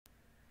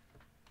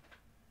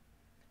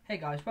Hey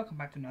guys, welcome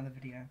back to another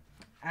video.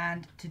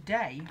 And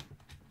today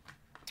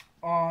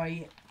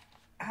I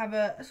have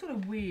a sort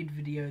of weird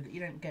video that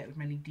you don't get with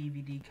many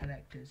DVD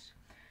collectors.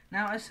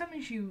 Now, as some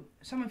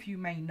of you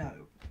may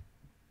know,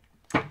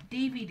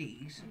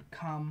 DVDs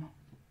come,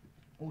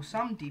 or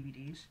some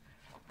DVDs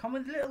come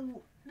with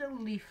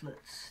little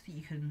leaflets that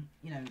you can,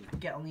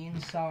 get on the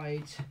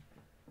inside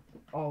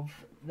of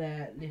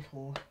their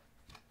little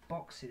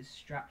boxes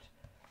strapped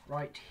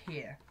right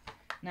here.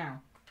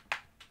 Now,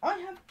 I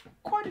have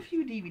quite a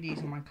few DVDs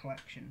in my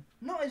collection.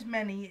 Not as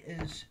many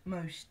as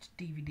most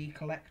DVD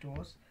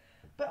collectors,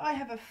 but I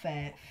have a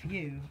fair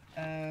few.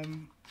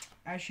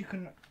 As you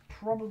can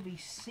probably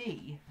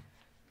see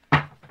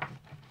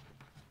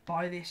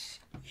by this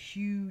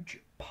huge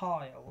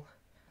pile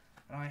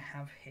that I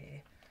have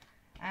here.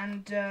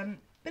 And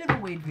bit of a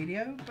weird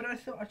video, but I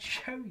thought I'd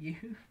show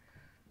you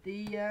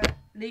the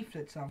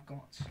leaflets I've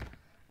got.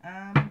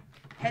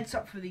 Heads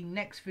up for the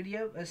next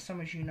video, as some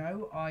of you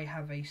know, I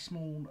have a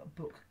small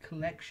book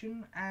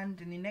collection, and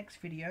in the next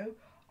video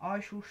I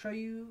shall show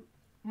you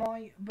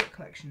my book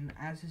collection,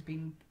 as there's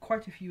been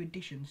quite a few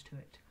additions to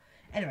it.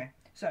 Anyway,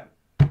 so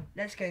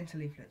let's get into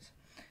leaflets.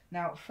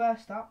 Now,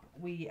 first up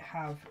we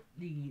have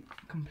the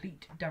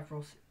Complete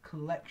Davros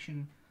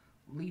Collection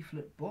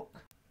leaflet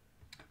book.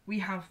 We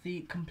have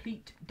the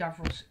Complete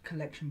Davros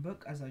Collection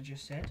book, as I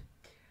just said.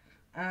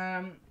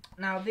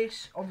 Now,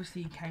 this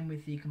obviously came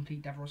with the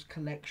Complete Davros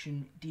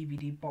Collection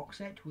DVD box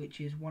set, which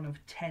is one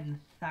of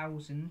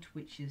 10,000,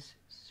 which is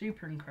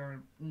super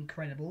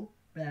incredible.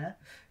 There,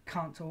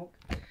 can't talk.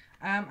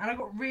 And I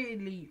got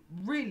really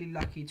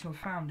lucky to have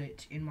found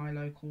it in my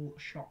local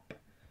shop.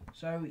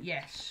 So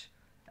yes,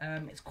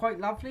 it's quite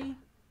lovely.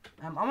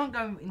 I won't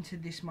go into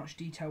this much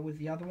detail with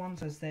the other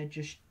ones, as they're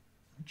just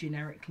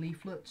generic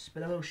leaflets,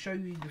 but I will show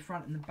you the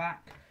front and the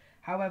back.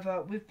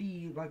 However, with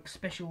the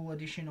special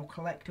edition or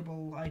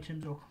collectible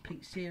items or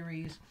complete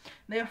series,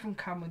 they often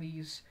come with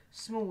these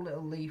small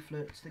little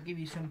leaflets that give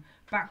you some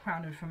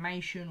background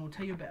information or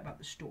tell you a bit about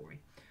the story.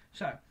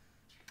 So,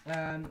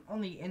 on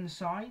the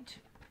inside,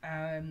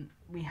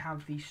 we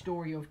have the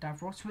story of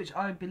Davros, which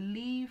I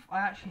believe I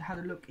actually had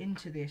a look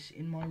into this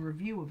in my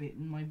review of it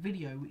in my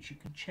video, which you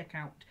can check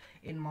out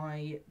in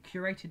my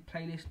curated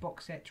playlist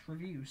box set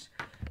reviews.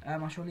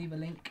 I shall leave a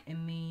link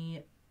in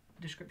the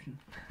description.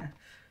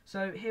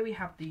 So here we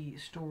have the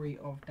story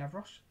of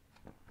Davros.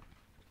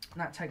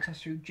 That takes us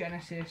through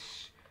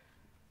Genesis,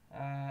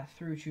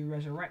 through to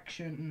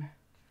Resurrection,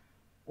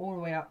 all the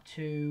way up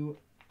to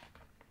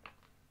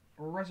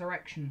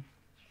Resurrection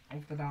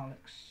of the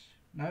Daleks.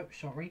 No,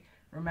 sorry,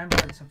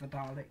 Remembrance of the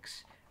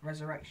Daleks.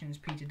 Resurrection is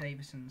Peter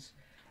Davison's.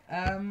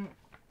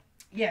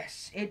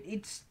 Yes,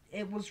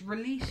 it was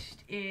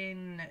released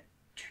in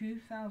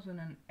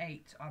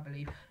 2008, I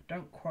believe.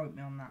 Don't quote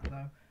me on that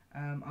though.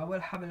 I will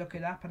have a look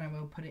it up and I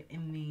will put it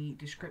in the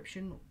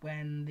description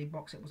when the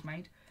box set was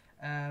made.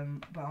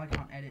 But I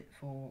can't edit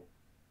for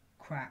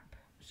crap,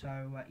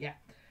 so yeah.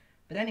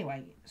 But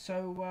anyway,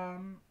 so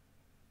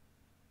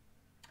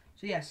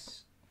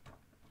yes,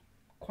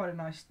 quite a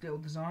nice little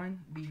design.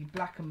 The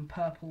black and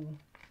purple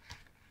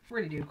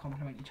really do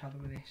complement each other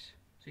with this.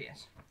 So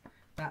yes,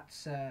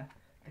 that's the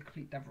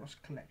Complete Davros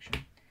Collection.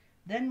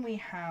 Then we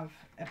have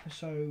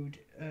episode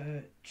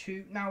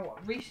 2. Now,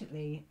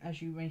 recently,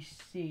 as you may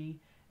see,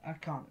 I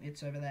can't,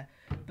 it's over there.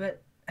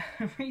 But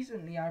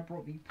recently I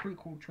brought the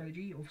prequel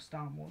trilogy of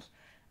Star Wars.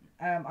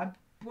 I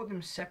bought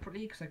them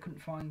separately because I couldn't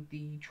find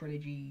the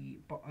trilogy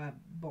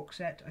box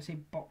set. I say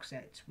box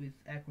set with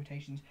air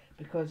quotations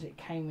because it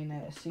came in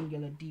a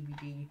singular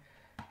DVD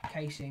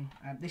casing.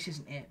 This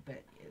isn't it,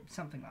 but it's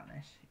something like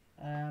this.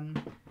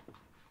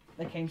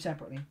 They came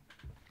separately.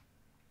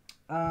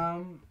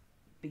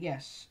 But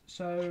yes,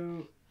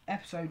 so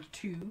episode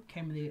 2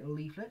 came with a little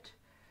leaflet.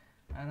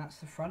 And that's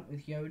the front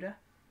with Yoda.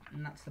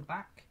 And that's the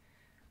back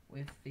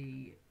with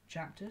the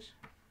chapters.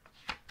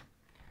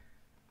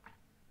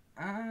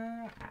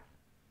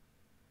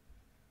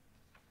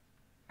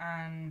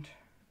 And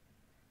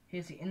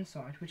here's the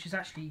inside, which is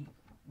actually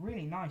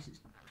really nice.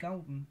 It's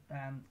golden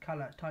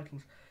colour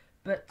titles.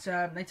 But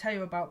they tell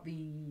you about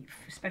the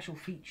special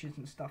features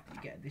and stuff that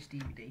you get at this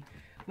DVD,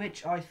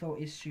 which I thought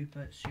is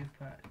super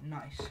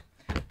nice.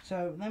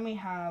 So then we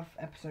have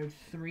episode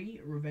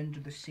 3, Revenge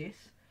of the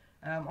Sith.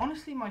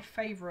 Honestly, my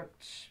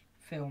favourite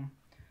film.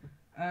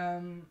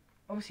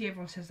 Obviously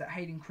everyone says that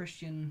Hayden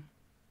Christensen,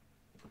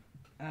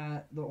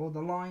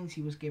 the lines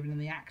he was given and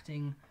the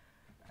acting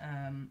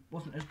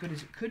wasn't as good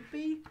as it could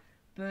be,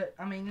 but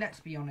I mean,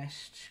 let's be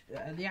honest,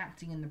 the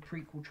acting in the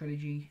prequel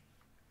trilogy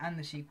and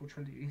the sequel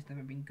trilogy has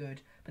never been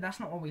good, but that's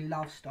not why we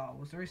love Star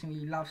Wars. The reason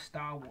we love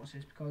Star Wars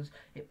is because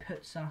it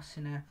puts us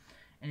in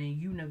a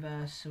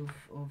universe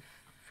of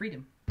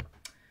freedom.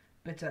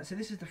 But so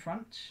this is the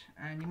front,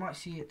 and you might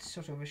see it's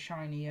sort of a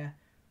shinier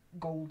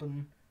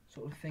golden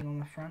sort of thing on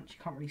the front.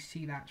 You can't really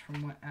see that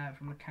from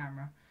the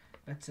camera,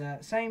 but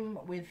same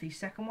with the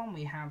second one.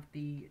 We have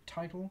the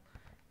title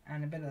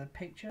and a bit of the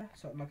picture,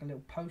 sort of like a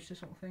little poster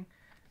sort of thing,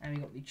 and we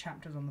got the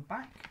chapters on the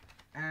back,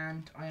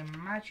 and I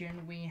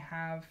imagine we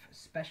have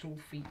special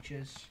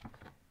features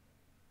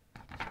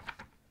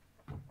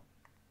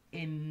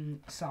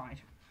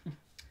inside.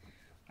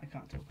 I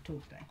can't talk at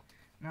all today.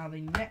 Now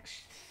the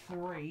next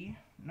 3,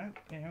 nope,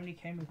 it only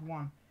came with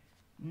 1.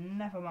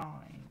 Never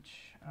mind.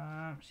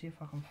 See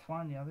if I can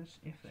find the others.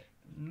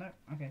 No,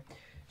 okay.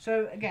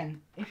 So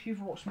again, if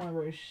you've watched my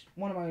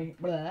one of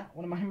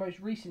my most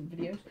recent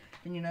videos,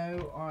 then you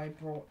know I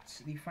brought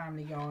the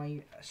Family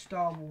Guy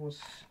Star Wars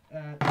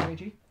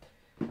trilogy.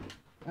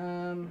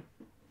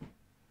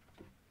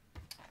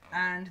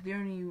 And the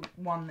only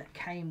one that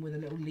came with a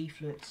little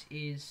leaflet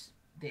is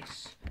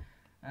this.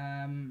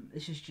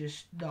 This is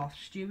just Darth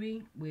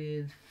Stewie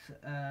with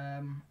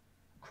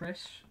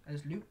Chris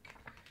as Luke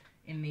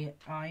in the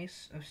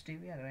eyes of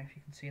Stewie. I don't know if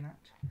you can see that.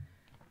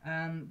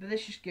 But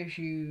this just gives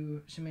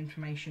you some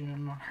information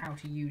on how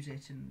to use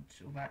it and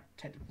sort of that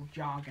technical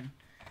jargon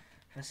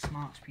for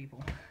smart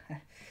people.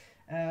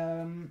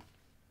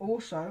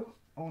 Also,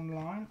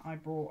 online, I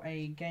brought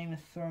a Game of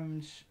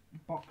Thrones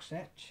box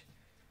set,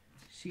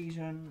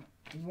 season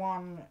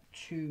 1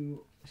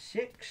 to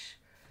 6.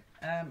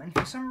 And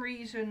for some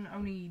reason,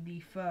 only the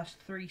first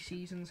 3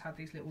 seasons had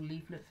these little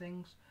leaflet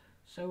things.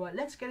 So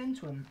let's get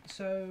into them.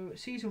 So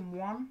season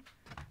 1,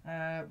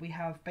 we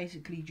have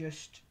basically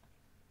just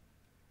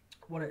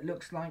what it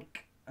looks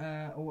like,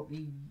 or what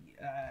the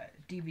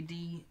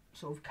DVD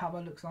sort of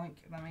cover looks like,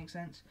 if that makes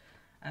sense.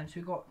 So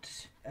we've got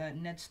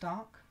Ned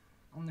Stark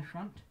on the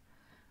front.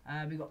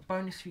 We've got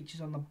bonus features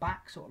on the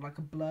back, sort of like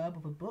a blurb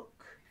of a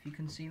book, if you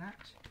can see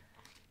that.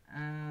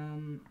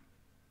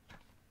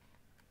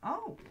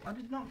 Oh, I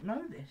did not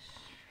know this.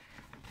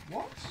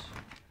 What?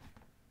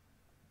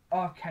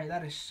 Okay,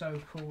 that is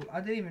so cool.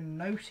 I didn't even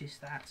notice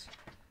that.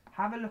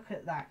 Have a look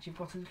at that. You've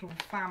got a little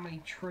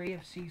family tree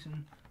of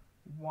season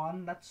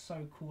 1. That's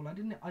so cool. I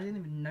didn't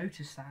even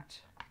notice that.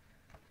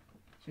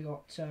 So you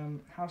got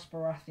House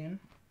Baratheon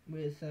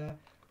with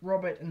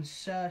Robert and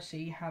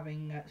Cersei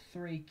having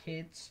 3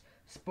 kids.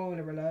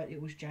 Spoiler alert,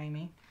 it was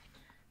Jaime.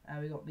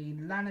 We got the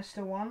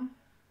Lannister one.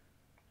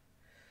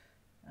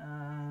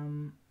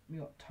 We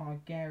got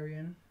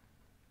Targaryen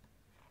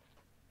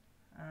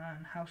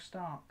and House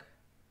Stark,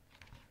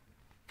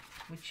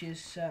 which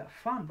is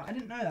fun. But I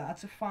didn't know that.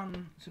 That's a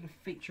fun sort of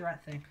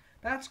featurette thing.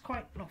 But that's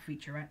quite not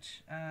featurette,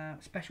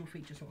 special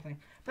feature sort of thing.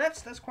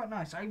 But that's quite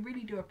nice. I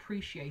really do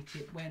appreciate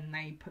it when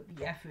they put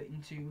the effort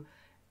into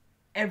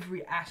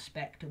every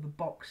aspect of a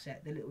box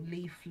set. The little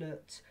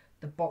leaflet,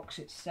 the box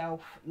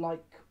itself,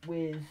 like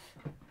with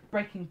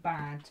Breaking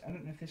Bad. I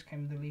don't know if this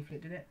came with the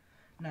leaflet, did it?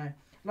 No.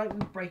 Like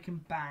with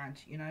Breaking Bad,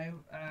 you know,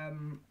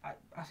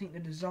 I think the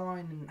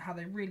design and how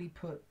they really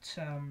put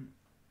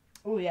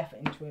all the effort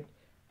into it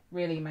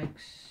really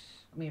makes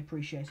me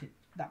appreciate it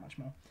that much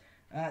more.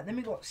 Then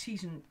we got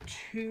season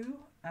 2,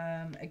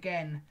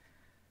 again,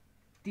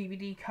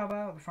 DVD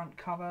cover, the front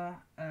cover,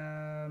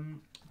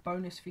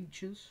 bonus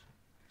features,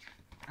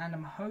 and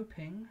I'm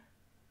hoping,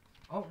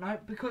 oh no,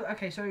 because,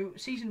 okay, so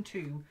season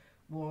 2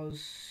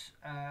 was,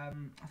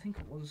 I think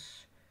it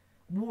was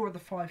War of the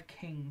Five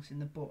Kings in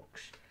the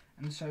books.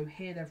 And so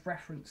here they've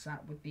referenced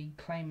that with the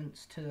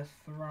claimants to the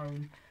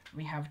throne.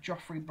 We have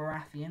Joffrey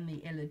Baratheon,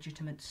 the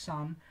illegitimate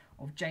son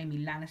of Jaime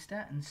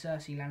Lannister and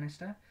Cersei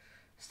Lannister.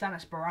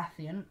 Stannis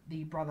Baratheon,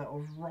 the brother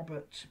of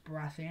Robert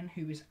Baratheon,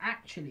 who is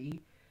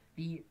actually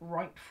the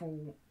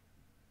rightful,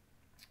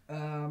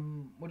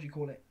 what do you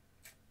call it?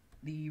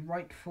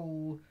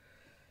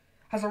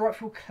 Has a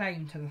rightful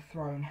claim to the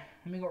throne.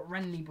 And we got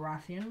Renly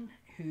Baratheon,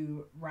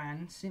 who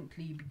ran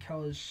simply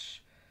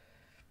because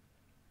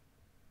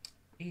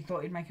he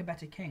thought he'd make a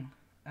better king.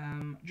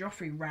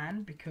 Joffrey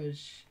ran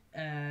because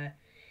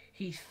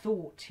he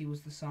thought he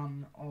was the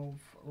son of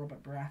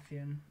Robert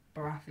Baratheon.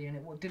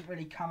 It didn't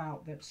really come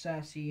out that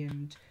Cersei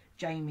and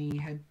Jaime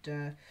had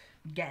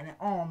getting it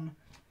on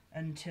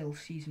until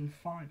season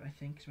 5, I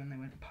think, is when they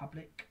went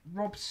public.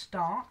 Robb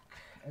Stark,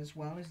 as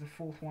well, is the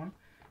 4th one.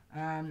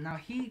 Now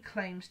he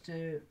claims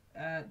to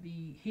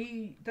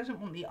he doesn't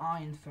want the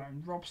Iron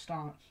Throne. Robb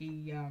Stark,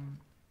 he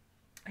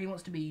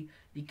wants to be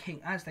the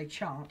king, as they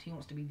chant, he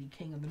wants to be the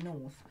king of the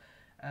North,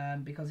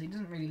 because he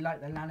doesn't really like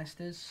the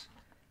Lannisters,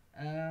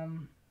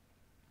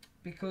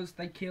 because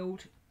they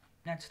killed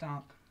Ned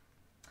Stark.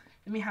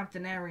 Then we have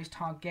Daenerys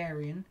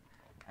Targaryen,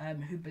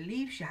 who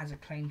believes she has a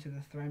claim to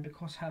the throne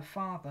because her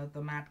father,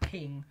 the Mad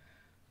King,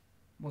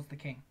 was the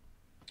king.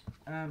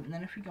 And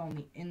then if we go on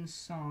the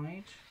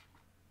inside,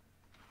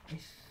 I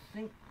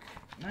think,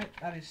 nope,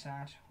 that is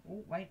sad.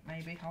 Oh, wait,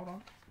 maybe, hold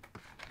on.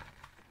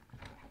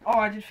 Oh,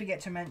 I did forget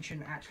to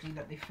mention, actually,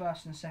 that the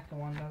first and second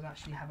one does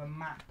actually have a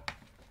map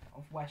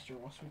of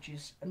Westeros, which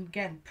is,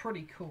 again,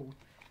 pretty cool.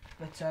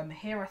 But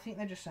here, I think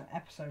they're just some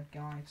episode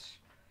guides.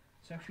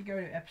 So if we go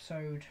to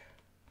episode,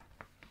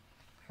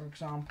 for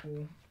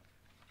example,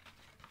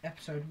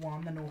 episode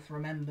 1, The North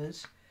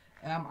Remembers,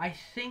 I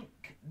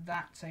think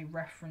that's a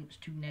reference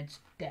to Ned's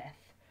death.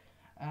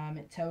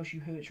 It tells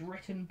you who it's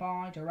written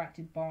by,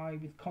 directed by,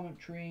 with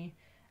commentary,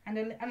 and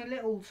a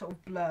little sort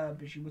of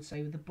blurb, as you would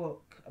say, with the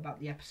book about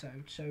the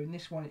episode. So in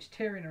this one, it's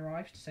Tyrion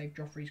arrives to save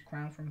Joffrey's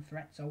crown from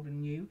threats old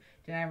and new.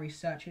 Daenerys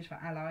searches for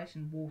allies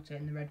and water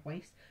in the Red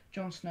Waste.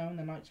 Jon Snow and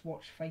the Night's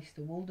Watch face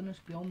the wilderness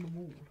beyond the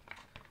wall.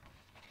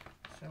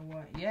 So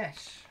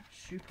yes,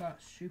 super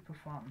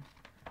fun.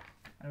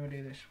 How do I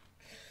do this?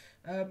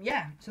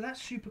 Yeah, so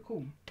that's super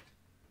cool.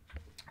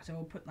 So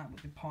we'll put that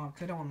with the pile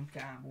because I don't want to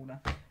get out of order.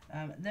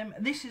 Then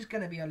this is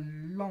going to be a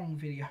long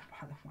video,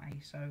 by the way.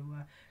 So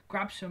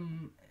grab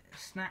some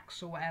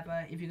snacks or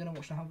whatever. If you're going to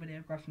watch the whole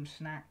video, grab some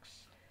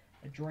snacks,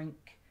 a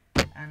drink,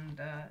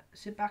 and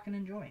sit back and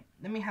enjoy.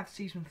 Then we have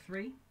season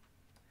 3,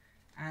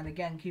 and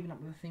again keeping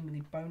up with the theme of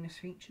the bonus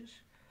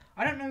features.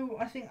 I don't know.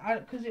 I think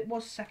because it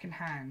was second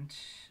hand,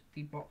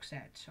 the box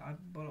set. I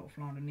bought it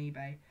offline on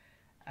eBay.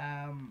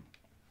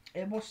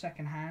 It was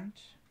second hand.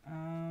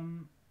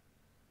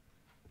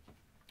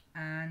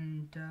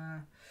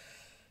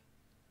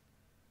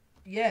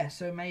 Yeah,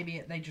 so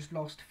maybe they just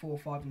lost 4,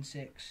 5, and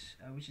 6,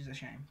 which is a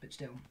shame, but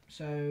still.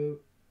 So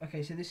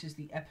okay, so this is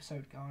the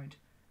episode guide.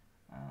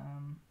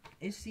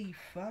 Is the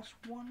first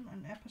one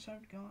an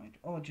episode guide?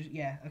 Or just,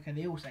 yeah, okay,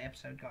 they all say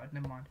episode guide,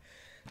 never mind.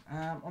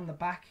 On the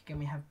back, again,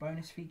 we have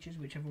bonus features,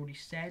 which I've already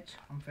said.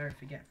 I'm very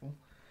forgetful.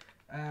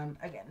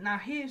 Again, now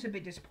here's a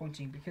bit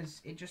disappointing because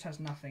it just has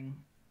nothing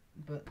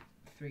but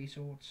 3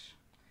 swords.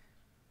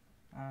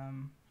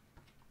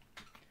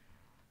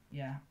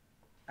 Yeah,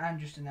 and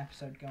just an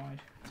episode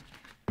guide.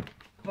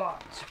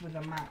 But with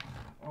a map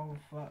of...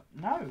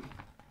 no!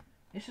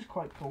 This is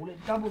quite cool.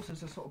 It doubles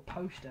as a sort of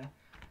poster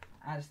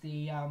as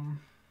the... oh,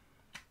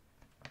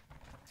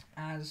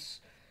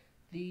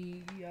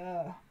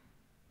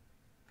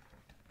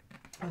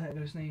 I'm going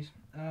to sneeze.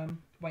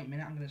 Wait a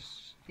minute, I'm going to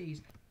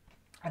sneeze.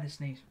 I had a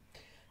sneeze.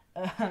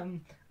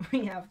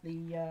 We have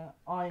the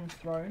Iron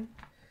Throne.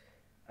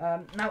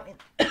 Now,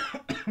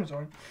 I'm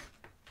sorry.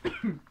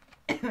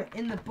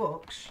 In the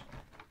books,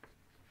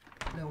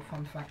 little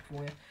fun fact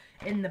for you.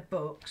 In the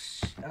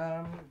books,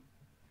 I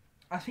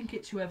think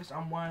it's whoever's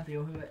unworthy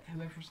or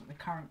whoever's the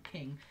current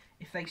king.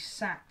 If they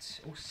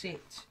sat or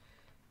sit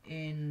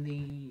in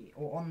the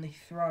on the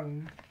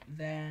throne,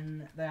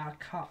 then they are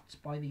cut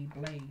by the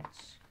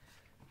blades,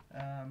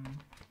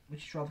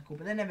 which is rather cool.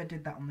 But they never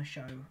did that on the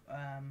show,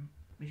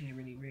 which is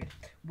really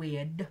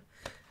weird.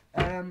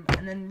 And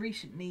then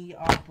recently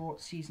I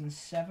bought season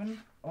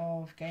 7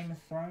 of Game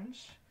of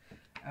Thrones,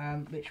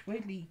 which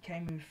weirdly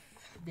came with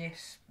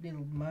this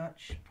little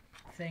merch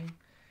thing.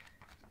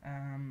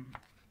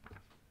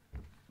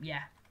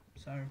 Yeah,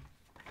 so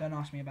don't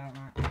ask me about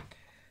that.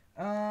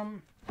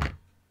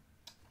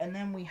 And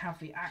then we have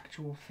the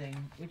actual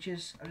thing, which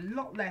is a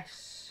lot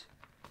less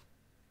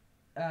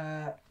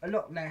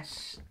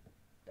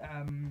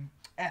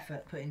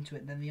effort put into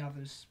it than the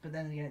others. But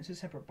then again, it's a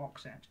separate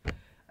box set.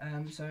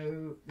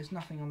 So there's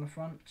nothing on the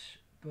front,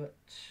 but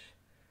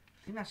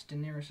I think that's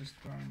Daenerys'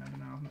 throne. I don't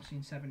know. I've not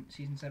seen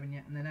season 7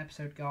 yet. And then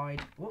episode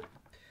guide, whoop,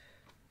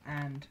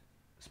 and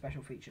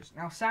special features.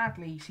 Now,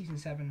 sadly, season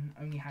 7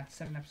 only had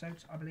 7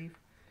 episodes, I believe.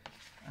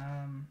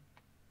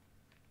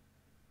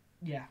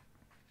 Yeah.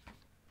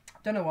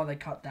 Don't know why they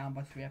cut down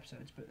by 3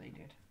 episodes, but they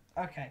did.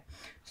 Okay,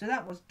 so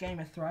that was Game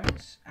of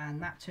Thrones, and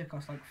that took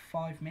us like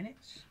 5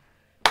 minutes.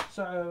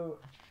 So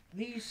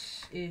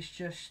this is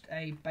just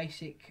a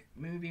basic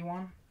movie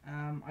one.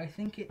 I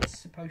think it's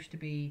supposed to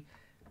be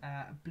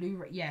a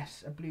Blu-ray.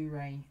 Yes, a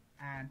Blu-ray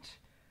ad.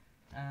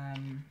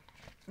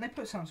 They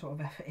put some sort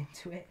of effort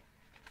into it.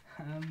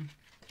 You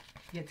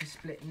get to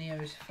split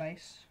Neo's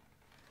face,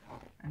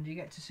 and you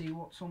get to see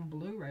what's on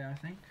Blu-ray. I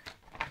think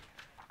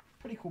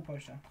pretty cool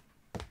poster.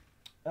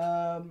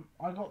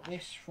 I got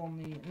this from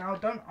the... Now,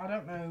 I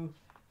don't know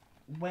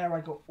where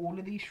I got all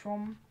of these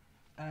from,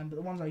 but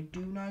the ones I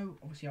do know,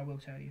 obviously I will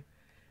tell you.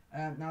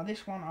 Now,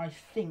 this one I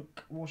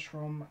think was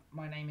from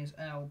My Name is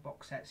Earl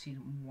box set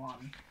season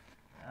 1.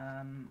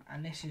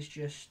 And this is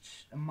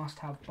just a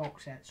must-have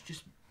box set. It's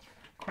just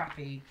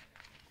crappy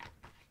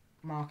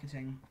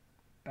marketing,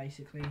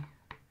 basically.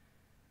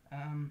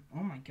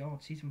 Oh my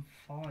god, season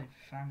 5,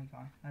 Family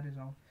Guy. That is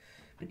old.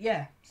 But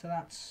yeah, so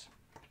that's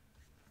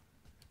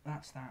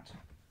that.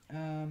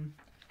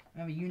 We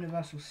have a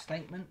universal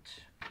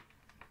statement.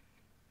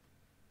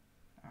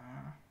 I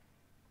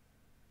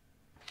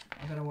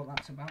don't know what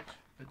that's about,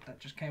 but that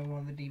just came with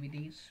one of the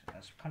DVDs.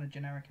 That's kind of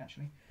generic,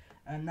 actually.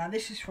 Now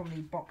this is from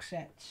the box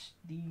set,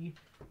 the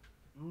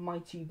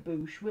Mighty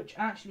Boosh, which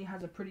actually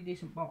has a pretty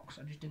decent box.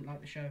 I just didn't like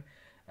the show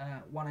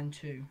 1 and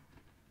 2.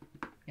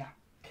 Yeah.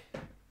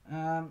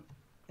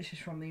 This is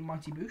from the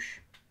Mighty Boosh,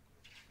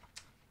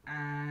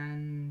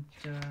 and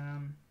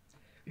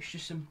it's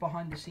just some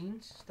behind the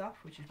scenes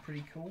stuff, which is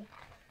pretty cool.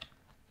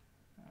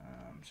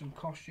 Some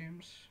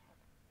costumes.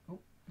 Oh,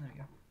 there we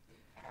go.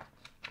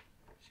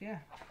 So yeah,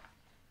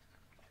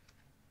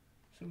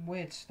 some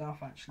weird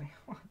stuff actually.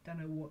 I don't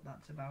know what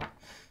that's about.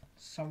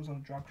 Someone's on a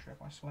drug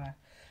trip, I swear.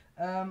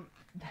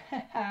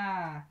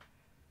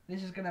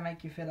 This is gonna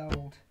make you feel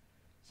old.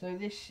 So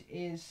this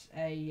is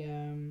a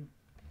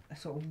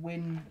sort of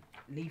win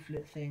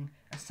leaflet thing.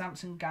 A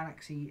Samsung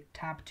Galaxy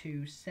Tab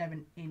 2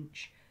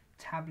 7-inch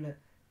tablet.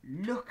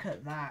 Look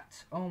at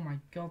that. Oh my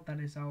god, that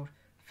is old.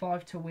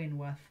 5 to win,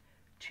 worth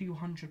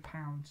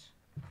 £200.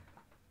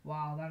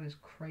 Wow, that is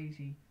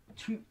crazy.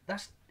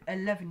 That's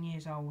 11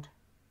 years old.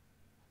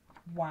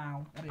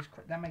 Wow,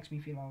 that makes me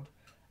feel old.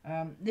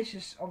 This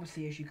is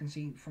obviously, as you can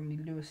see, from the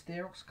Lewis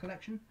Therox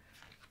collection.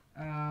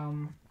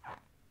 I'll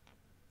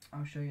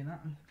show you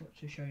that. I forgot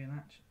to show you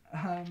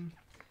that.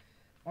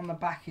 On the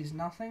back is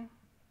nothing.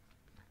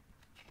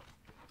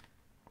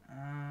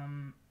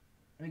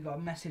 We got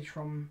a message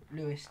from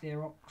Lewis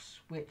Therox,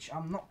 which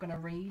I'm not going to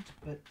read,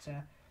 but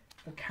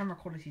the camera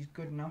quality is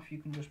good enough. You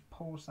can just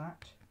pause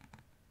that,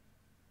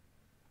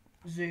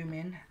 zoom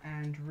in,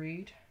 and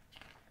read.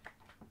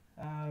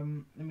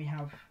 Then we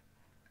have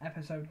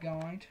episode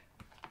guide.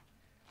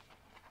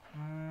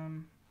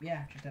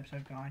 Yeah, just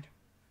episode guide.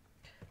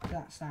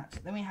 That's that.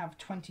 Then we have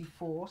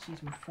 24,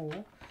 season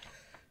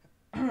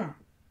 4,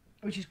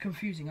 which is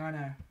confusing, I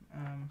know.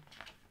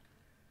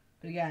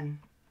 But again,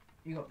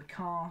 you got the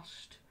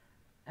cast,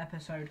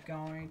 episode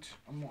guide,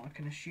 and what I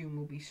can assume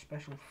will be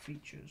special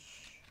features.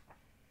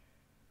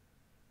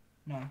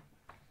 No,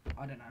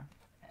 I don't know.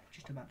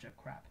 Just a bunch of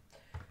crap.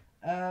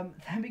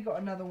 Then we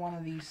got another one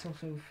of these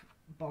sort of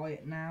buy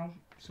it now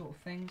sort of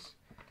things.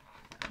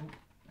 Oh,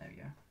 there we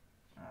go.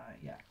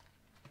 Yeah.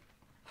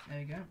 There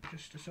you go.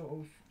 Just a sort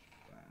of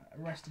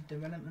Arrested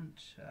Development,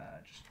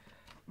 just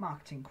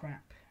marketing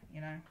crap,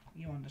 you know.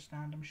 You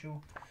understand, I'm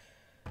sure.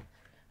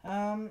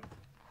 Don't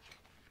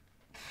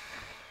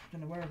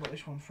know where I got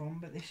this one from,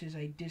 but this is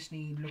a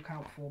Disney Look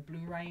Out For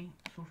Blu-ray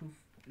sort of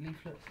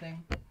leaflet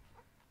thing.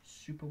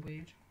 Super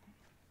weird.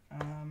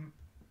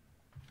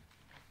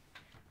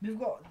 We've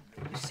got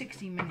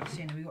 16 minutes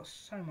in and we've got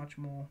so much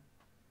more.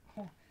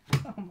 Oh,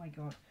 oh my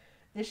god.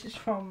 This is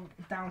from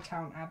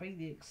Downtown Abbey,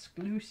 the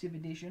exclusive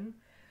edition,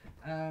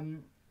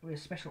 with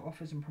special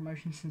offers and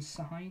promotions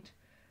inside.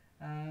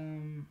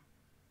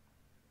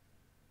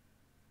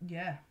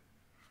 Yeah.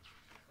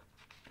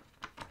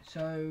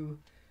 So,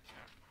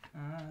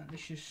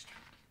 this just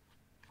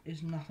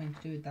is nothing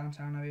to do with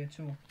Downtown Abbey at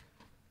all.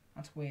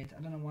 That's weird.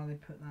 I don't know why they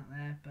put that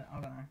there, but I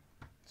don't know.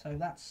 So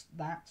that's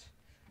that.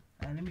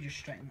 Let me just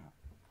straighten that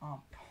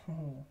up.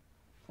 Oh,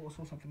 thought I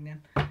saw something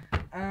then.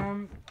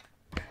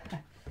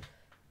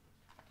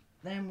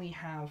 Then we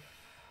have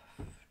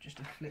just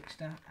a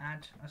Flickster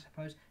ad, I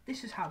suppose.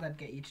 This is how they'd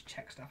get you to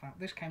check stuff out.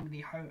 This came with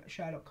the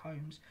Sherlock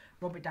Holmes,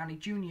 Robert Downey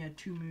Jr.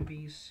 2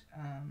 movies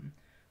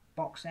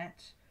box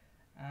set.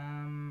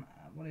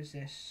 What is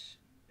this?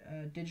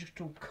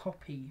 Digital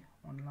copy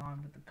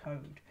online with the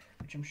code,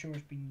 which I'm sure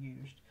has been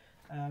used.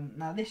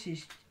 Now this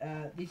is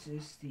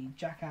the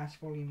Jackass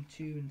Volume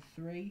 2 and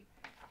 3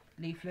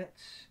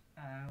 leaflets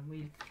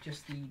with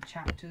just the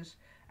chapters,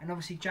 and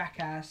obviously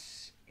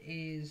Jackass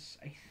is,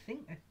 I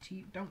think,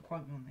 don't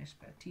quote me on this,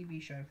 but a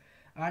TV show.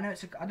 I know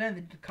I know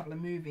they did a couple of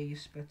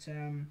movies, but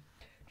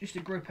just a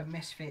group of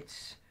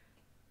misfits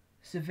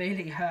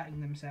severely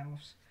hurting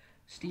themselves.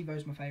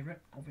 Steve-O's my favourite,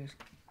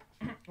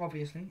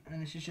 obviously,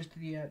 and this is just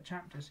the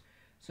chapters.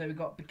 So we've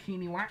got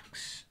Bikini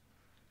Wax,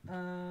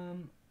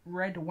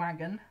 Red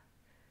Wagon,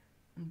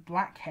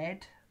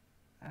 Blackhead,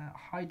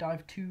 High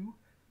Dive 2,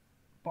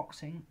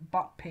 Boxing,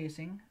 Butt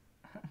Piercing,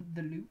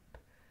 The Loop,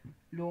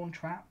 Lawn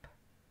Trap,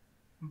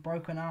 and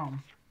Broken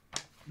Arm.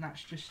 And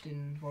that's just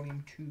in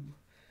volume 2.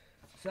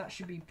 So that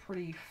should be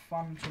pretty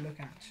fun to look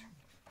at.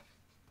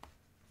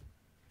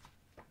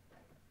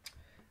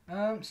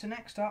 So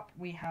next up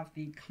we have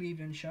the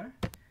Cleveland Show.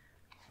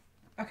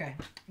 Okay,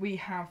 we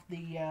have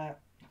the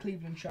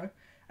Cleveland Show,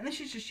 and this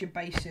is just your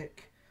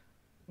basic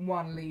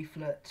one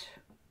leaflet.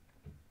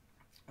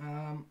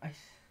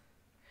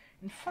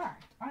 In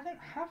fact, I don't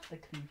have the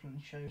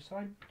Cleveland Show, so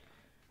I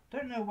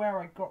don't know where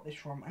I got this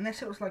from,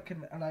 unless it was like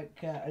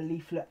a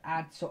leaflet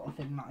ad sort of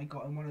thing that I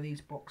got in one of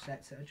these box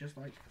sets that are just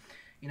like,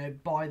 you know,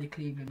 buy the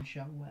Cleveland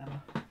Show,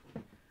 whatever.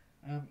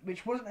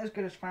 Which wasn't as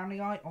good as Family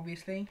Guy,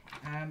 obviously,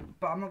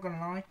 but I'm not gonna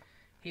lie,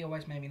 he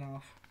always made me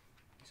laugh.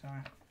 So,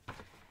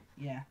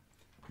 yeah.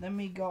 Then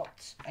we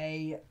got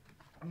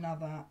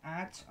another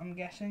ad, I'm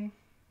guessing.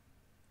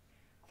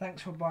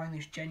 Thanks for buying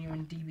this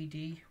genuine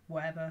DVD,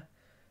 whatever.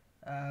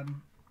 I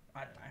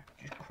don't know,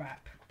 just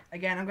crap.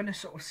 Again, I'm going to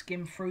sort of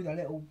skim through the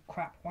little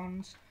crap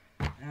ones.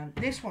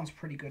 This one's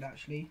pretty good,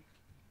 actually.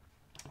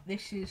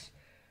 This is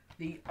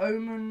the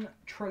Omen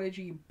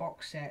trilogy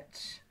box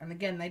set, and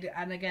again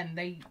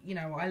they you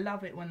know, I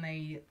love it when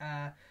they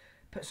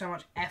put so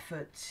much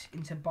effort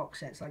into box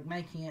sets, like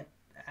making it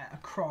a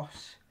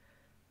cross.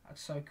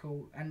 That's so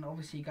cool. And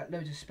obviously you got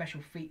loads of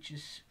special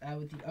features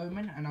with the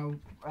Omen, and I'll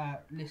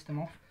list them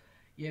off.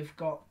 You've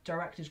got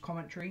director's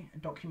commentary, a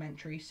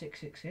documentary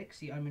 666,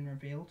 The Omen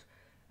Revealed,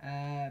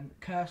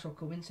 Curse or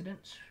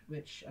Coincidence,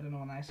 which I don't know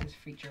what that is, it's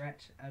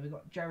featurette. We've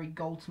got Jerry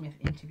Goldsmith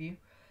interview,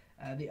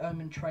 the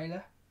Omen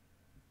trailer,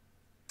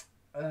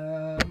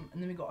 and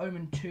then we've got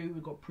Omen 2,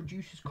 we've got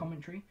producer's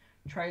commentary,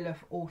 trailer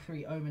for all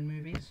 3 Omen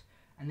movies,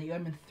 and the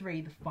Omen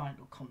 3, the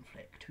final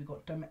conflict. We've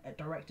got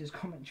director's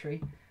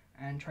commentary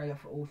and trailer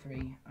for all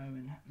 3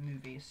 Omen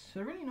movies.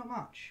 So really not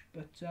much,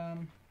 but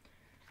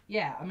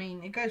yeah, I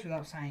mean, it goes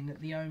without saying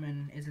that The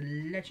Omen is a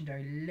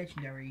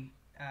legendary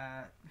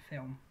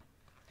film.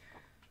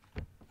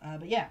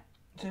 But yeah,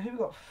 so here we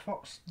got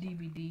Fox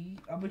DVD,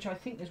 which I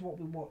think is what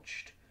we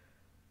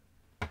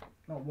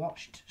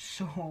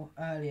saw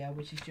earlier,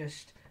 which is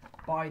just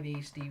buy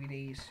these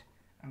DVDs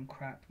and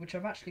crap, which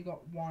I've actually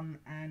got 1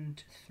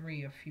 and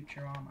 3 of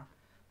Future Armor.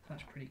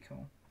 That's pretty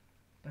cool.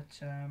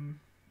 But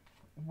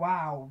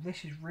wow,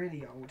 this is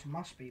really old. It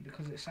must be,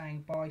 because it's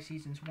saying buy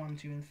seasons 1,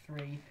 2 and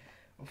 3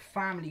 of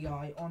Family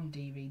Guy on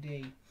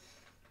DVD.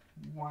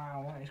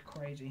 Wow, that is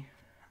crazy.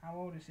 How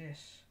old is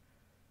this?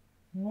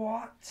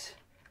 What?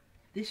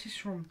 This is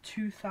from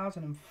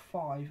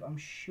 2005, I'm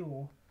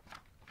sure.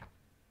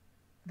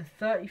 The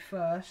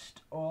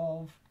 31st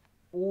of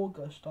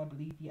August, I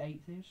believe the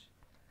 8th is.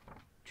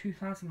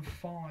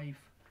 2005.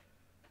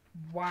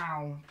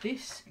 Wow,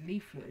 this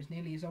leaflet is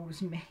nearly as old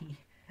as me.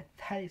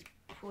 That is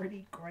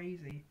pretty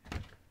crazy.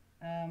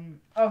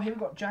 Oh, here we've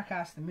got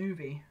Jackass the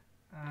movie.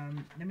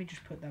 Let me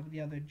just put that with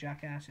the other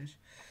Jackasses.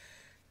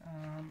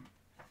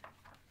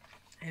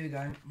 Here we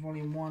go,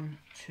 volume 1,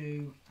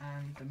 2,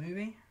 and the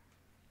movie.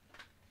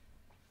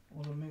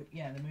 Or the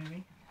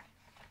movie.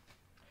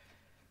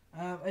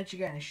 Which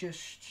again, it's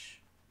just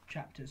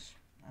chapters.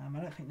 I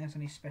don't think there's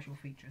any special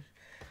features,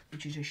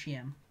 which is a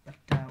shame. But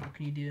what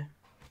can you do?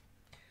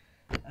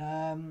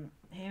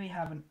 Here we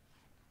have an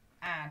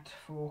ad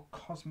for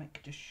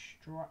Cosmic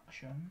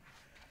Destruction,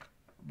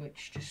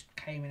 which just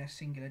came in a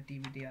singular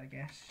DVD, I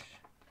guess.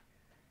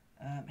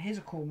 Here's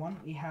a cool one.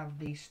 We have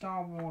the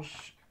Star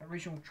Wars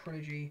original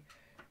trilogy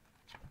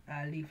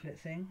leaflet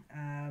thing.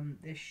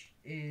 This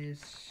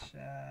is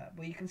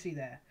well, you can see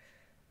there.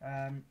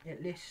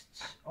 It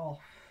lists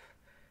off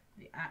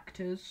the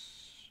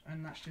actors,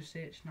 and that's just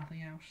it. It's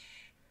nothing else.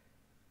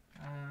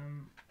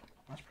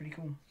 That's pretty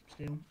cool.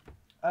 Still,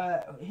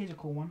 here's a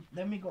cool one.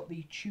 Then we got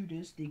the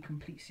Tudors, the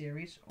complete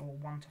series, or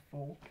 1 to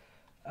 4,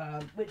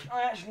 which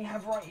I actually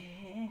have right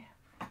here.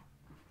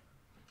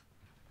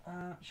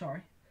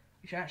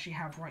 Which I actually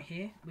have right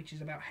here, which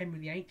is about Henry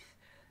VIII,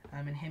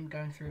 and him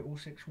going through all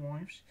 6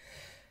 wives.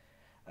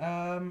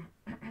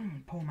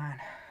 Poor man.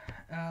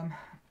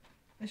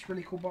 This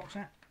really cool box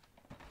set.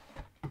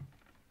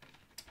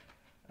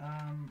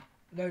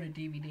 Load of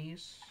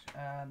DVDs.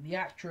 The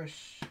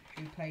actress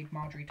who played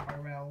Marjorie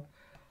Tyrell,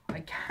 I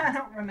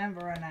cannot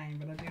remember her name,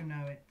 but I do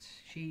know it.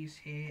 She's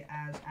here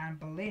as Anne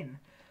Boleyn.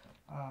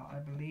 I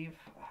believe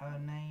her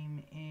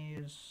name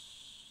is...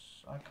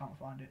 I can't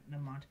find it,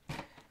 never mind.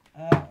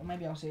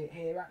 Maybe I'll see it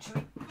here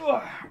actually.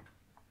 Ugh.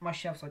 My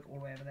shelf's like all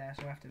the way over there,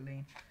 so I have to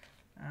lean.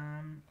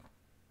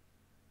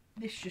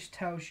 This just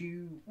tells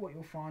you what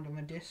you'll find on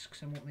the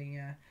discs and what the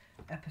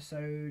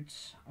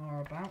episodes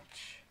are about.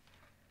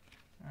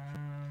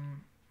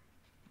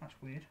 That's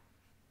weird.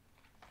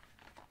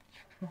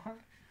 What?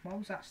 Why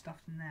was that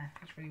stuffed in there?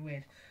 That's really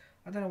weird.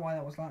 I don't know why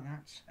that was like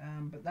that.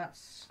 But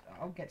that's...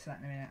 I'll get to that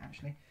in a minute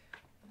actually.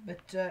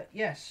 But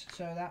yes,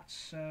 so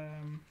that's the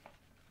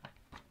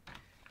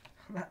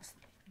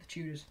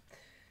Tudors.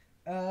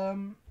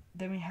 Then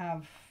we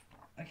have,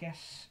 I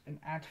guess, an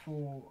ad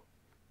for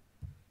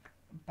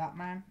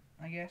Batman,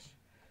 I guess.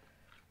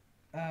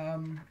 I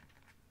don't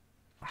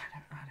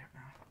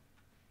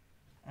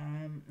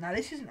know. Now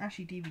this isn't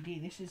actually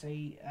DVD. This is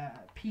a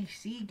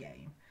PC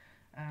game,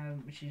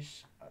 which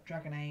is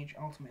Dragon Age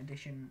Ultimate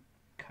Edition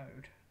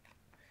Code,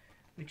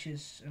 which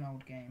is an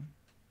old game,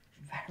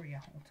 very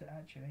old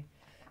actually.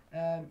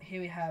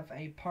 Here we have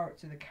a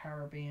Pirates of the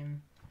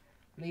Caribbean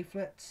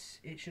leaflet.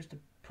 It's just a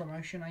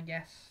promotion, I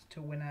guess,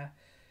 to win a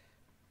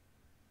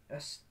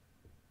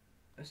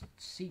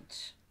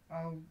seat.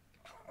 Oh,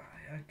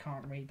 I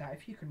can't read that.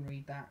 If you can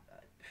read that,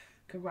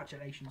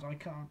 congratulations. I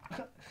can't.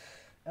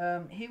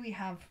 Here we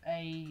have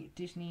a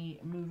Disney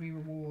Movie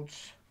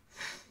Rewards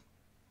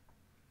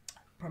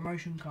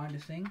promotion kind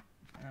of thing,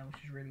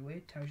 which is really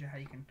weird. Tells you how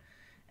you can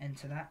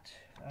enter that,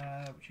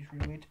 which is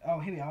really weird. Oh,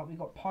 here we are. We've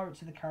got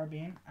Pirates of the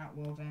Caribbean at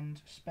World's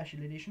End Special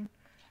Edition.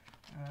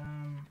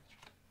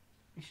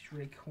 This is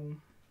really cool.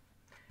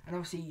 And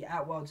obviously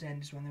at World's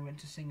End is when they went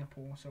to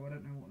Singapore, so I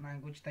don't know what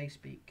language they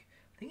speak.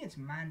 I think it's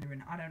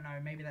Mandarin. I don't know.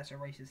 Maybe that's a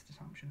racist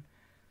assumption.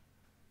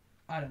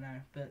 I don't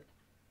know. But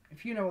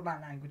if you know what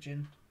that language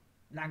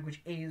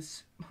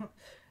is,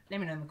 let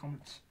me know in the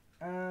comments.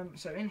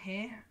 So in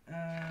here,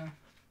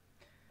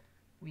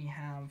 we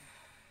have...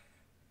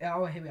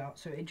 Oh, here we are.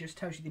 So it just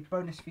tells you the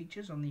bonus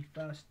features on the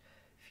first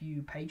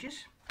few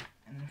pages.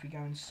 And then if we go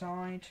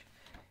inside,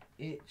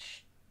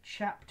 it's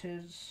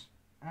chapters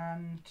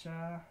and...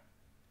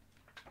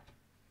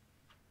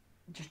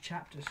 just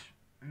chapters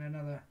and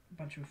another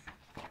bunch of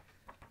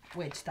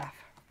weird stuff.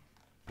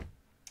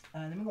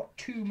 And then we've got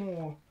 2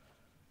 more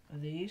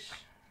of these.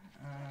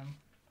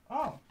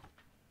 Oh,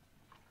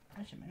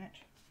 wait a minute.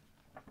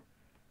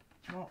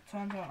 Well,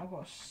 turns out I've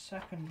got a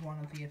second one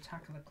of the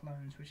Attack of the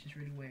Clones, which is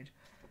really weird.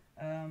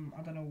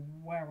 I don't know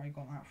where I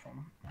got that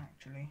from,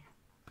 actually.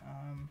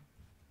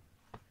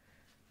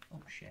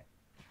 Oh shit.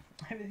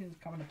 Everything's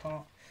coming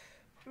apart.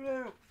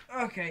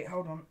 Okay,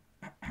 hold on.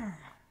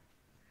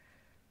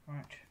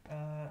 Right,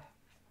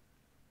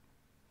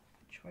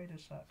 which way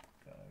does that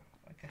go?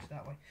 I guess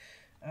that way.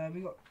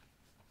 We got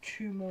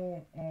 2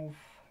 more of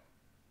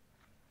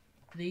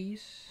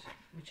these,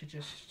 which are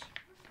just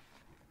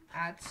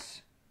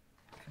ads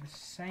for the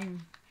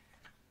same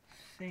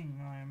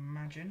thing, I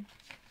imagine.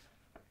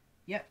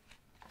 Yep,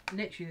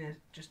 literally there's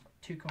just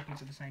 2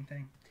 copies of the same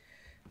thing.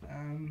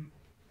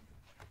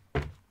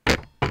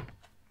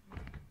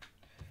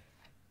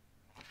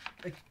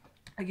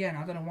 Again,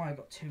 I don't know why I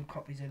got 2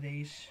 copies of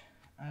these.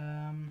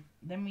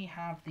 Then we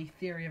have the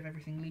Theory of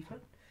Everything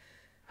leaflet,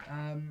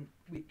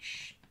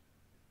 which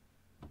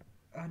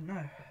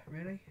no,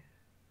 really,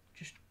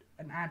 just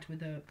an ad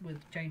with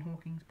Jane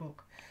Hawking's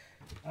book.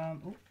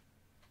 Then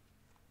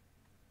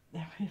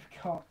we've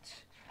got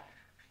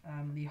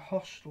the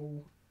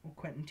Hostel, or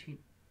Quentin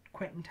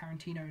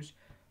Tarantino's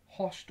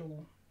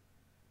Hostel,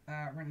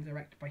 written and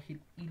directed by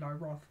Eli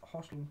Roth,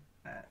 Hostel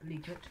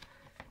leaflet,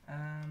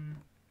 and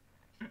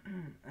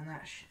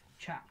that's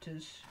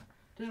chapters.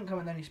 Doesn't come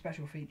with any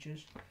special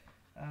features,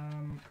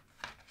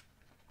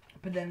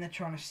 but then they're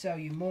trying to sell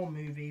you more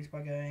movies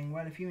by going,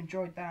 well, if you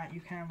enjoyed that, you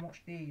can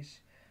watch these.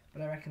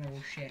 But I reckon they're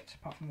all shit,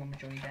 apart from the one with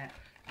Johnny Depp.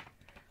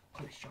 Of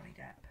course, Johnny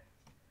Depp.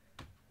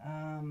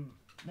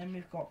 Then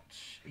we've got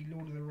a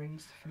Lord of the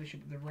Rings, the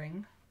Fellowship of the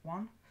Ring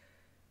one,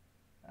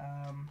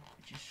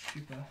 which is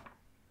super.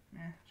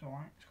 Yeah, it's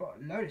alright. It's got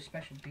a load of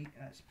special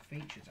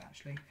features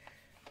actually.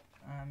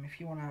 If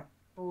you want to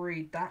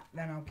read that,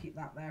 then I'll keep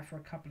that there for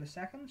a couple of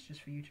seconds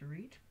just for you to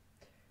read.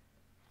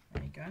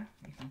 There you go.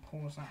 You can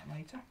pause that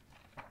later.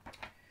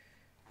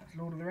 That's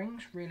Lord of the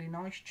Rings. Really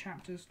nice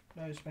chapters.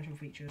 Those special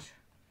features.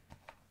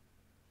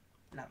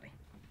 Lovely.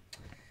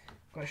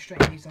 Got to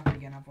straighten these up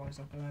again, otherwise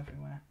they'll go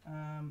everywhere.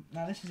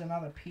 Now this is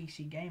another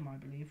PC game, I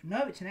believe.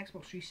 No, it's an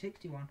Xbox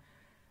 360 one.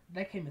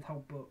 They came with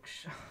whole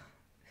books.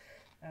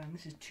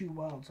 This is Two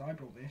Worlds. I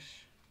brought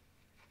this.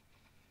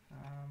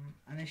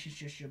 And this is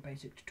just your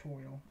basic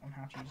tutorial on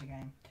how to use the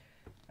game.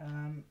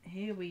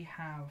 Here we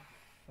have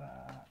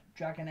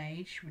Dragon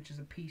Age, which is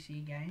a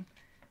PC game,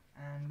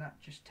 and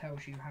that just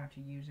tells you how to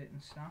use it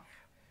and stuff.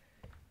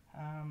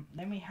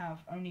 Then we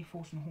have Only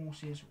Fools and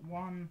Horses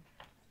 1,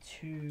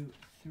 2,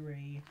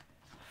 3,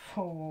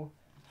 4,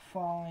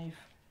 5.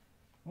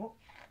 What?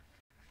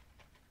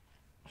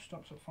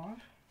 Stops at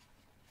 5?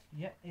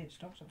 Yep, it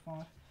stops at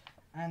 5.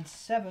 And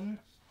 7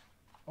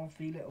 of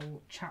the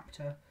little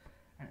chapter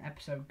and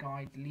episode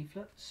guide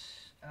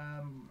leaflets.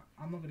 I'm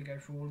not going to go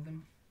through all of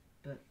them,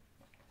 but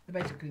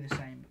they're basically the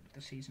same with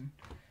the season.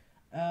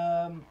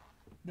 Then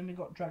we've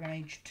got Dragon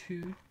Age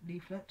 2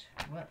 leaflet,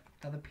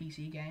 another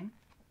PC game.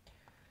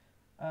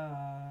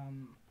 A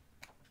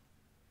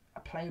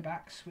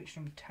playback switched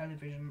on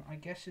television. I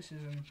guess this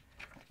is an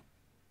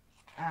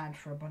ad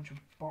for a bunch of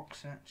box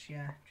sets.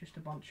 Yeah, just a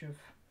bunch of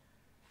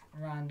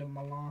random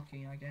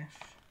malarkey, I guess.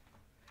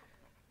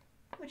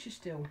 Which is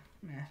still,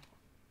 yeah.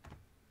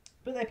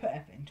 But they put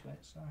effort into it,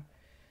 so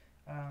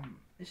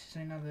this is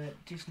another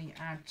Disney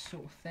ad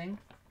sort of thing.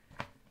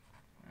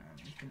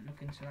 You can look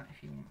into that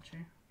if you want to.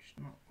 Just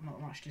not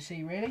much to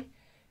see really.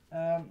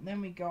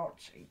 Then we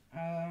got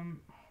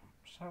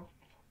South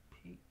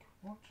Peak.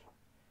 What?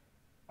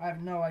 I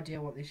have no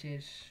idea what this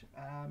is.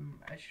 I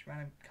just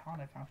random card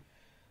I found.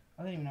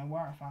 I don't even know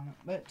where I found it.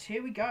 But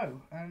here we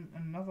go,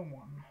 another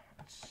one.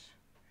 It's,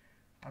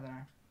 I don't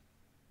know.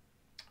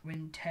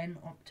 Win 10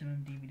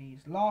 Optimum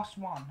DVDs. Last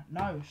one.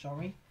 No,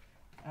 sorry.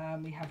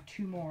 We have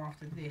 2 more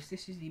after this.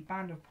 This is the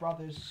Band of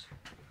Brothers,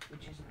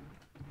 which is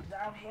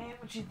down here,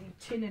 which is the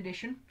tin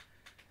edition.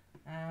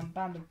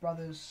 Band of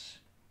Brothers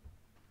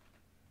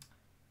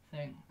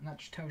thing, and that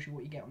just tells you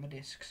what you get on the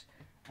discs.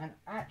 And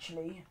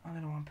actually, I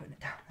don't know why I'm putting it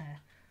down there.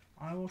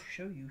 I will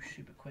show you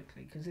super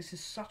quickly because this is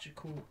such a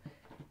cool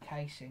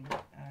casing.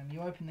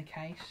 You open the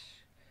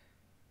case.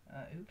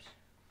 Oops.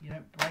 You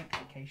don't break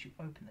the case. You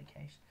open the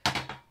case.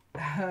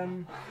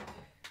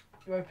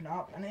 You open it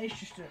up, and it is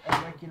just a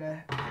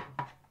regular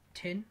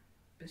tin,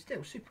 but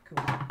still super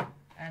cool,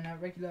 and a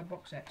regular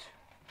box set.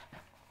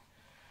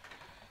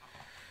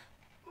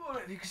 Oh,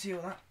 if you can see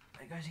all that,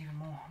 it goes even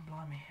more.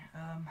 Blimey.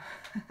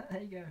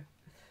 There you go.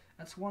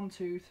 That's 1,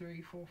 2,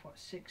 3, 4, 5,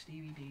 6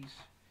 DVDs.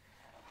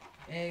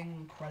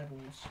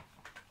 Incredibles.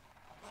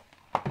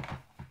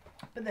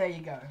 But there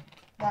you go.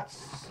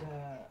 That's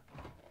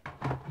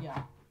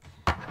yeah.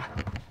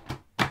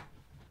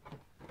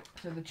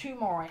 So the 2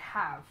 more I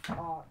have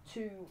are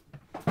 2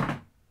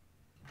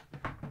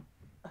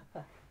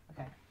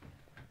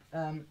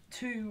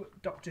 2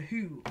 Doctor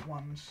Who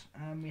ones.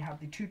 We have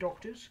the 2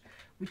 Doctors,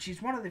 which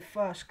is one of the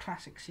first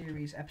classic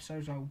series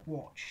episodes I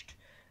watched.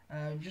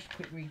 Just a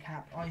quick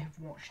recap, I have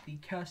watched the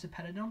Curse of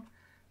Peladon,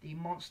 the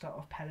Monster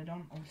of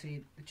Peladon,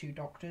 obviously the 2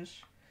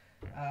 Doctors.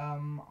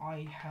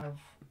 I have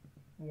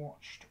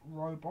watched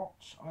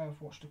Robots, I have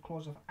watched the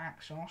Claws of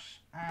Axos,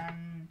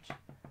 and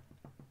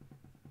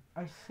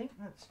I think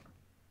that's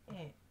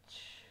it.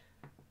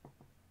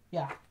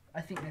 Yeah,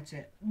 I think that's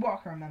it. What I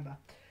can remember.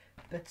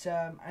 But,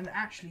 and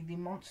actually the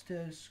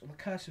Monsters, or the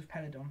Curse of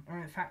Peladon, or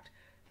in fact,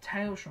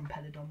 Tales from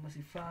Peladon was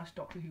the first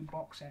Doctor Who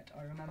box set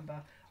I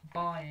remember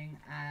buying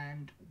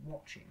and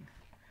watching.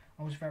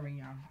 I was very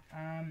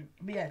young.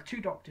 But yeah,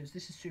 2 Doctors,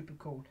 this is super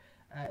cool.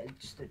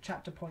 It's the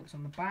chapter points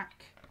on the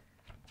back,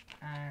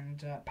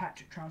 and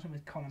Patrick Troughton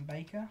with Colin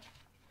Baker.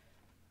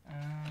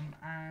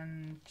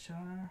 And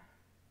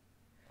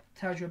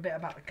tells you a bit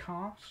about the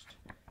cast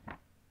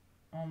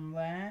on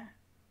there.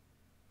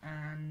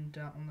 and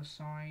on the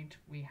side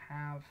we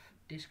have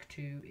disc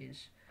 2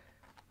 is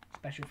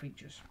special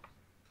features.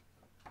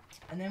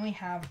 And then we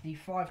have the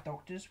 5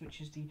 Doctors, which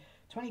is the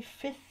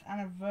 25th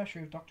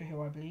anniversary of Doctor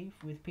Who, I believe,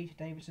 with Peter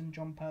Davison,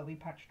 John Pertwee,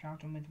 Patrick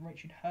Troughton, with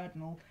Richard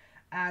Hurdnall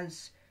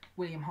as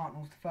William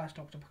Hartnell's the first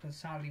Doctor, because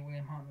sadly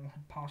William Hartnell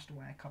had passed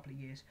away a couple of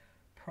years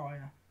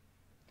prior.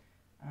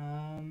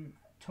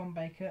 Tom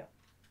Baker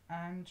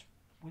and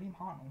William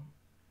Hartnell.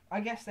 I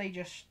guess they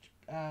just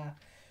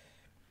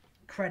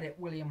credit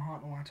William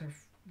Hartnell out of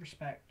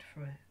respect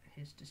for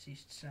his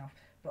deceased self.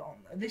 But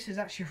this is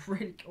actually a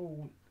really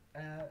cool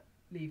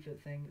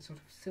leaflet thing. It's sort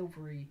of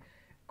silvery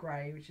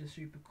grey, which is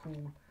super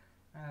cool.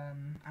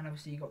 And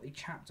obviously you got the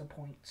chapter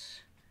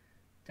points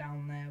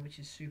down there, which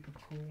is super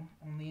cool.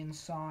 On the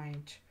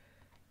inside,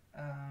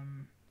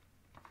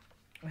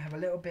 we have a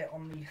little bit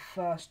on the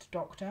first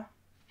Doctor,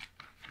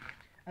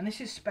 and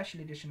this is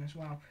special edition as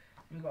well.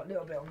 We've got a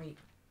little bit on the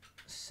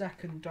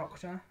second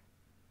Doctor,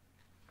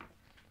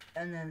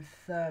 and then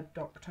third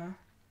Doctor,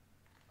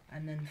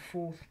 and then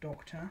fourth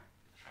Doctor,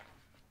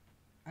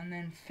 and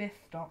then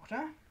fifth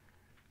Doctor.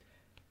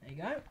 There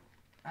you go.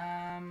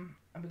 And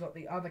we've got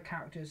the other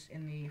characters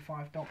in the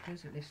 5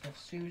 Doctors. It lists off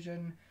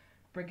Susan,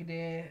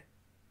 Brigadier,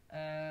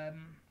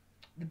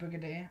 the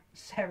Brigadier,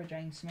 Sarah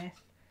Jane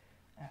Smith,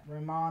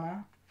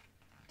 Romana,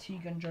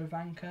 Tegan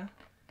Jovanka,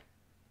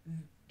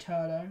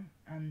 Turlo,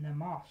 and the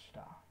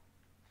Master.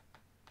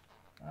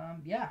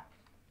 Yeah,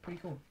 pretty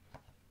cool.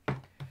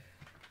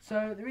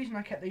 So the reason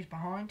I kept these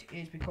behind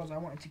is because I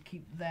wanted to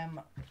keep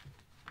them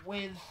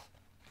with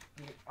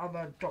the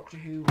other Doctor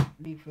Who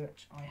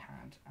leaflet I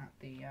had at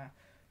the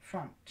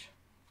front.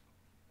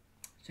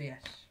 So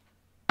yes.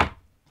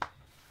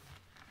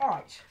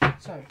 Alright,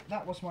 so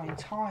that was my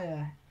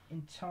entire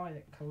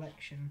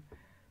collection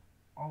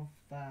of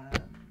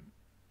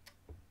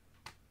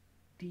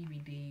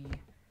DVD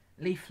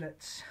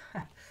leaflets.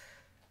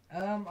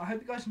 I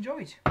hope you guys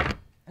enjoyed. I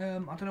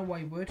don't know why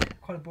you would.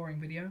 Quite a boring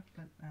video,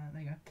 but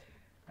there you go.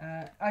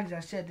 As I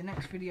said, the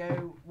next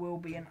video will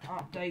be an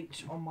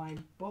update on my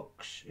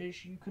books,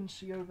 as you can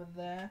see over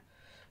there.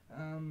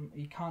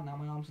 You can't now,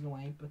 my arm's in the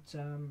way, but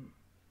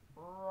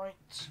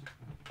right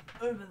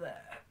over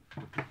there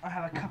I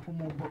have a couple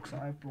more books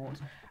that I've brought,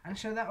 and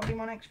so that will be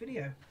my next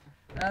video.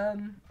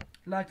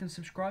 Like and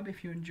subscribe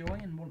if you enjoy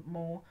and want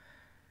more.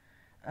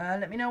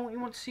 Let me know what you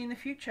want to see in the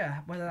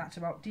future, whether that's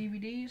about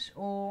DVDs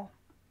or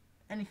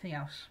anything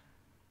else.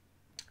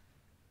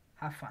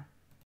 Have fun.